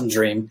awesome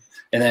dream.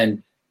 And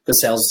then the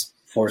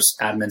Salesforce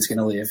admin's going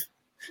to leave.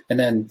 And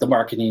then the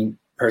marketing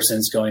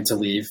person's going to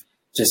leave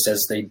just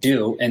as they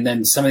do. And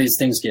then some of these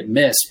things get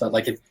missed. But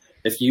like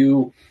if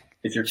you're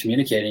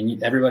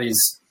communicating,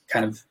 everybody's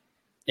kind of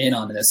in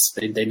on this.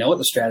 They know what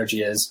the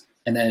strategy is.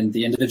 And then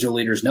the individual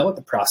leaders know what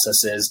the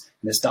process is,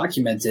 and it's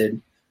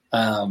documented.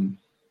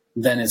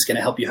 Then it's going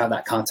to help you have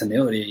that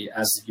continuity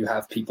as you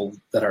have people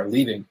that are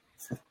leaving.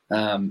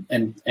 And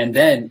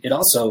then it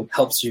also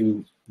helps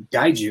you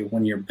guide you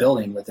when you're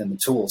building within the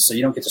tool, so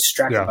you don't get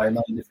distracted by a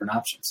million different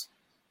options.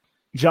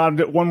 John,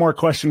 one more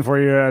question for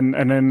you,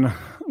 and then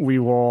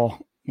we'll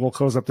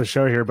close up the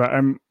show here. But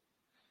I'm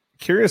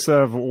curious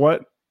of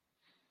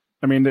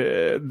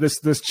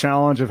this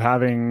challenge of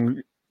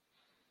having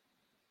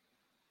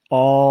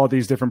all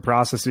these different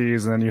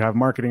processes, and then you have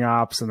marketing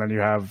ops, and then you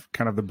have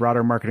kind of the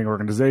broader marketing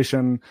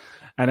organization,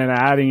 and then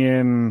adding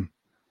in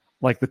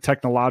like the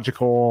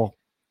technological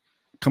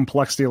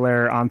complexity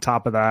layer on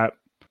top of that.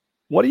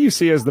 What do you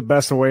see as the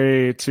best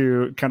way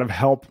to kind of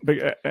help?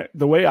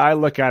 The way I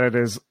look at it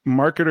is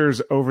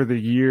marketers over the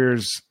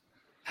years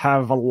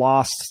have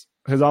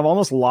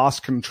almost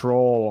lost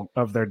control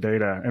of their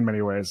data in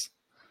many ways.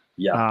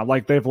 Yeah.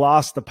 Like they've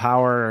lost the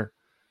power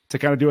to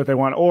kind of do what they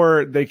want,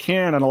 or they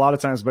can, and a lot of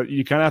times, but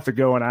you kind of have to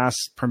go and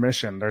ask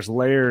permission. There's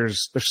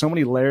layers. There's so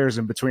many layers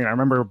in between. I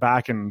remember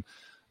back in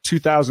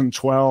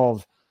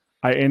 2012,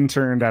 I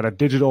interned at a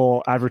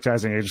digital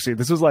advertising agency.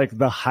 This was like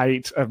the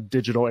height of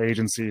digital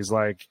agencies,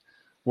 like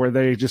where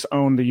they just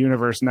own the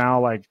universe.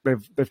 Now, like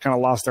they've kind of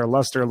lost their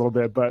luster a little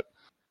bit, but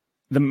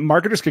the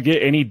marketers could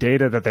get any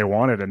data that they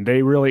wanted, and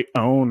they really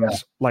owned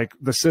like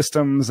the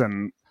systems.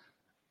 And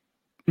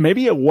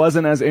maybe it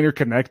wasn't as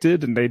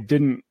interconnected, and they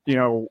didn't,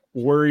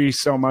 worry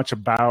so much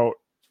about,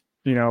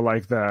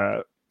 like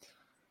the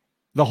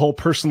whole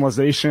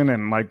personalization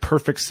and like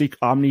perfect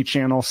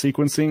omni-channel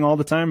sequencing all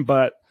the time.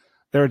 But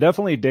they were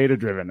definitely data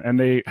driven, and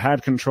they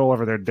had control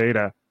over their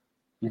data.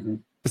 Mm-hmm.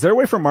 Is there a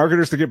way for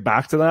marketers to get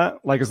back to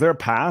that? Like, is there a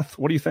path?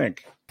 What do you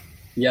think?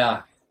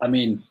 Yeah, I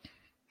mean,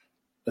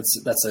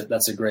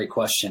 that's a great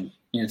question.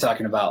 You're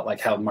talking about like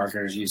how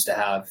marketers used to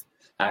have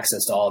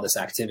access to all this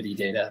activity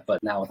data,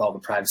 but now with all the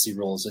privacy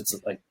rules, it's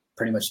like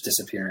pretty much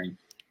disappearing.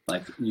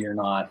 Like you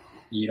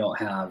don't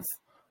have.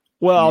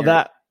 Well,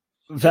 that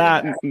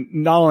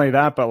not only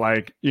that, but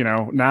like,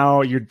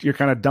 now you're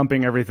kind of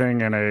dumping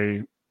everything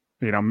in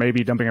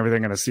maybe dumping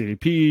everything in a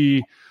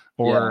CDP,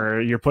 or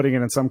you're putting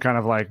it in some kind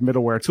of like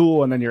middleware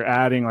tool, and then you're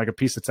adding like a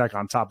piece of tech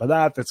on top of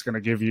that that's going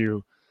to give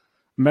you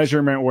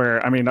measurement.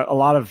 Where, I mean, a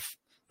lot of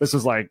this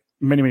was like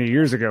many, many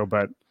years ago,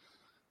 but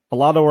a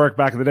lot of the work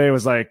back in the day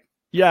was like,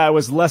 it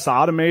was less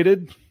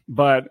automated,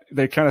 but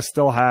they kind of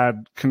still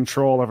had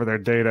control over their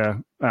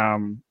data.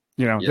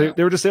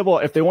 They were just able,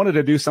 if they wanted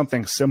to do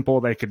something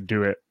simple, they could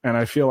do it. And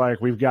I feel like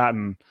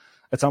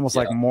it's almost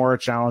like more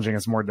challenging.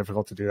 It's more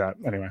difficult to do that.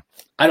 Anyway,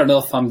 I don't know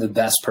if I'm the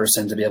best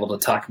person to be able to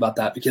talk about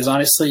that, because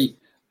honestly,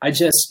 I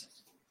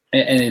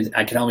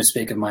can only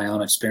speak of my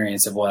own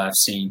experience of what I've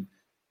seen.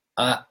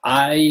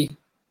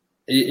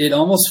 It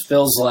almost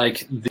feels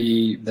like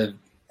the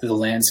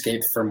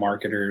landscape for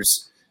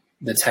marketers,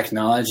 the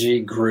technology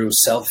grew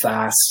so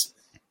fast,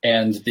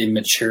 and the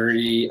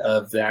maturity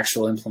of the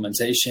actual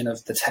implementation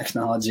of the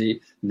technology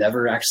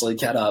never actually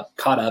caught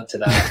up to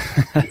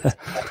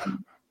that.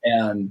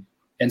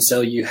 And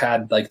so you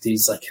had like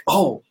these like,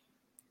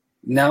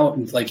 now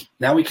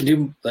we can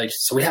do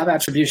so we have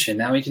attribution.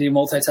 Now we can do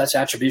multi-touch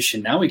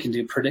attribution. Now we can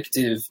do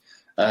predictive.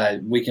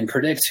 We can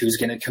predict who's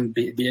going to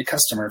be a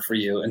customer for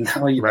you. And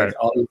now you have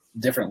all these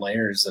different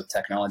layers of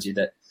technology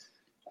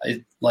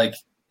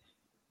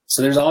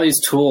so there's all these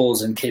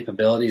tools and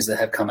capabilities that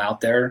have come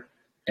out there.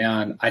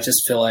 And I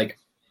just feel like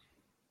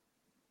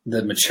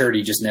the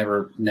maturity just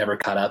never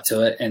caught up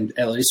to it. And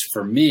at least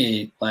for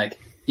me, like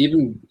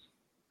even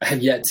I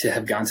have yet to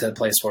have gone to a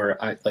place where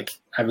I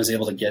was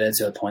able to get it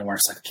to a point where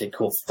it's like, okay,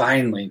 cool.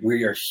 Finally,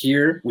 we are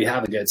here. We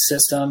have a good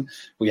system.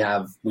 We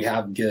have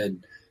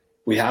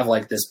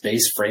like this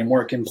base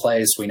framework in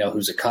place. We know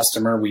who's a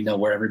customer. We know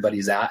where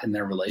everybody's at in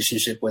their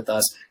relationship with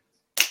us.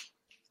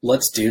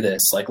 Let's do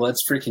this. Like,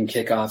 let's freaking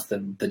kick off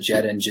the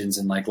jet engines,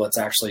 and like, let's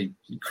actually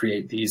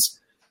create these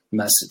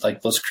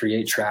let's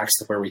create tracks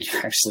where we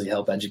can actually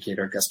help educate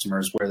our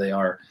customers where they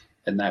are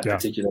in that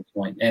particular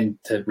point, and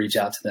to reach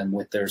out to them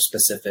with their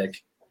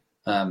specific,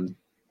 the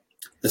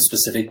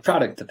specific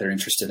product that they're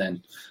interested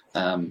in.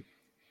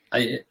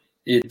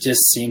 It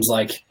just seems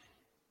like,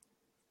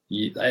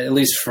 at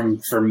least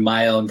from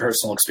my own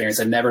personal experience,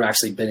 I've never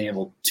actually been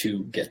able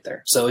to get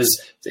there. So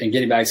and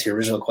getting back to your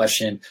original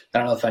question, I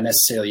don't know if I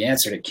necessarily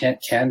answered it.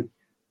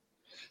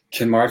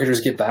 Can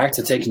marketers get back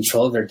to take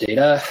control of their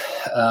data?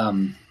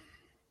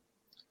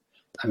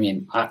 I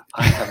mean, I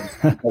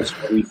haven't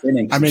been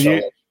in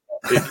control.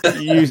 I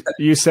mean,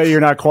 you say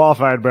you're not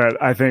qualified, but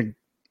I think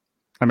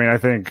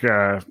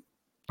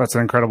that's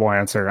an incredible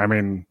answer. I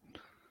mean,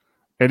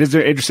 it is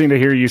interesting to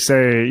hear you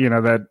say,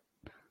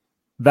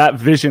 that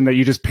vision that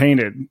you just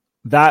painted,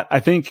 that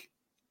I think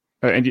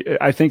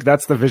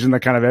that's the vision that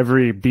kind of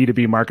every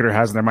B2B marketer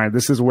has in their mind.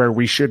 This is where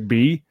we should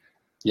be.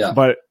 Yeah.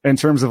 But in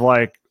terms of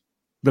like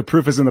the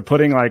proof is in the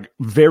pudding, like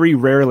very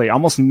rarely,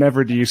 almost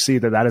never do you see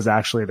that is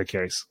actually the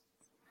case.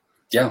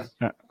 Yeah.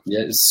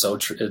 It's so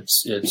true.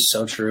 It's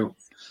so true.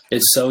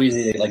 It's so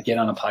easy to like get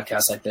on a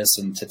podcast like this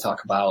and to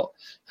talk about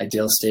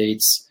ideal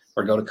states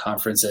or go to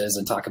conferences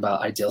and talk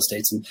about ideal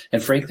states.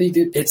 And frankly,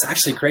 dude, it's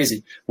actually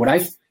crazy. When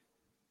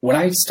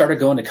I started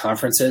going to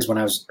conferences when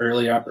I was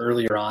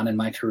earlier on in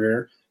my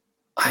career,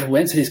 I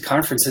went to these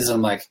conferences and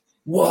I'm like,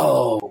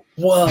 whoa,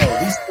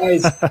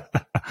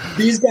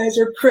 these guys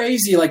are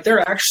crazy. Like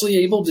they're actually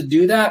able to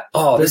do that.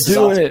 Oh, this is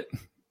awesome.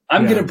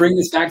 I'm going to bring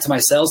this back to my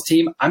sales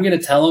team. I'm going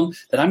to tell them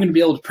that I'm going to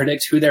be able to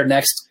predict who their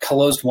next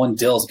closed won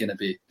deal is going to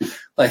be.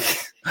 Like,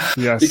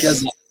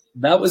 because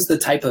that was the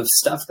type of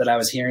stuff that I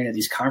was hearing at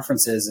these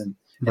conferences. And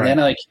then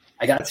like,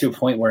 I got to a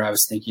point where I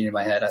was thinking in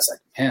my head, I was like,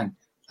 man,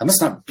 I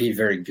must not be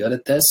very good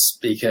at this,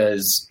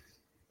 because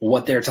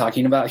what they're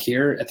talking about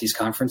here at these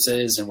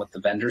conferences and what the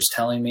vendor's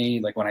telling me,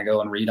 like when I go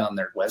and read on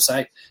their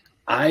website,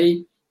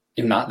 I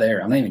am not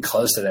there. I'm not even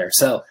close to there.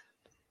 So,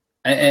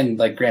 and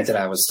like, granted,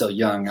 I was still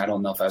young. I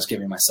don't know if I was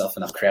giving myself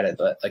enough credit,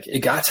 but like it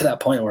got to that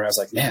point where I was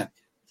like, man,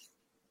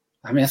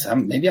 I mean,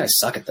 maybe I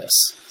suck at this.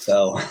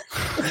 So,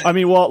 I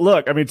mean, well,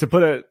 look, I mean, to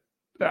put it,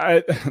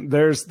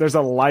 there's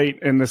a light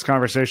in this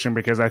conversation,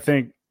 because I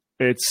think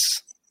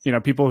it's, you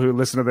know, people who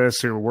listen to this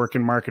who work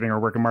in marketing or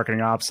work in marketing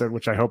ops,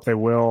 which I hope they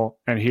will,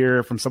 and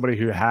hear from somebody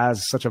who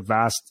has such a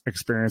vast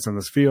experience in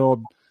this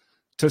field,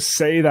 to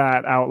say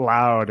that out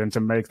loud and to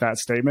make that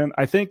statement,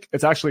 I think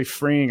it's actually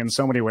freeing in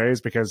so many ways,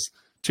 because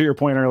to your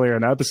point earlier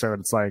in the episode,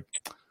 it's like,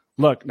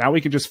 look, now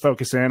we can just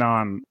focus in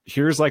on,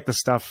 here's like the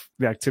stuff,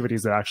 the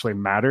activities that actually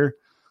matter.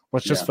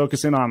 Let's just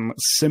focus in on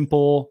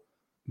simple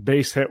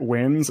base hit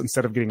wins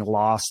instead of getting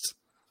lost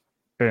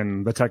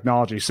in the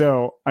technology.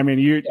 So, I mean,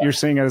 you're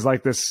seeing it as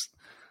like this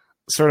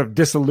sort of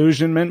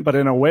disillusionment, but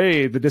in a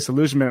way, the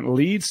disillusionment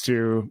leads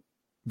to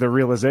the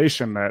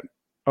realization that,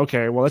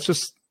 okay, well,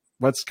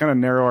 let's kind of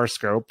narrow our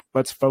scope.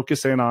 Let's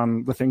focus in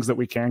on the things that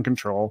we can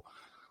control.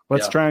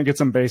 Let's try and get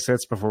some base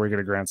hits before we get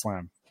a grand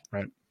slam,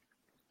 right?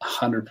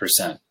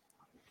 100%.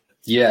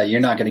 Yeah, you're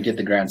not going to get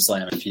the grand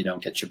slam if you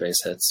don't get your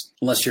base hits,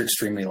 unless you're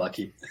extremely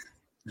lucky.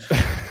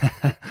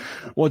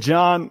 Well,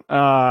 John,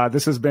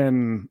 this has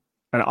been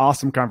an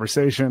awesome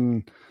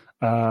conversation.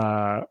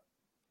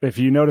 If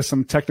you notice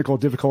some technical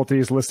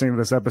difficulties listening to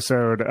this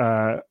episode,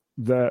 I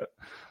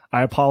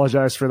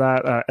apologize for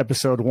that.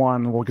 Episode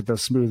 1, we'll get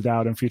those smoothed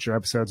out in future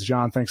episodes.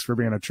 John, thanks for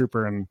being a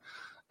trooper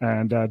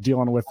and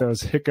dealing with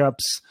those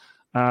hiccups.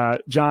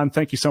 John,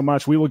 thank you so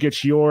much. We will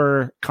get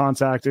your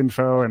contact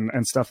info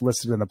and stuff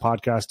listed in the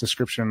podcast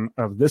description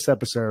of this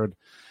episode.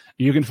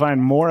 You can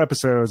find more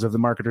episodes of The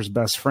Marketer's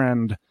Best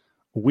Friend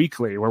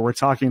weekly, where we're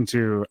talking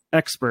to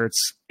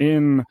experts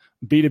in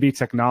B2B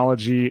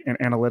technology and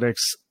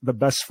analytics, the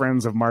best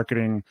friends of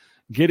marketing,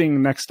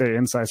 getting next day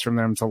insights from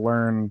them to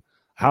learn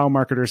how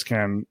marketers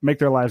can make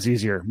their lives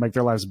easier, make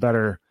their lives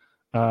better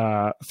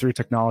through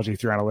technology,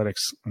 through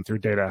analytics, and through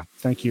data.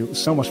 Thank you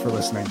so much for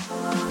listening.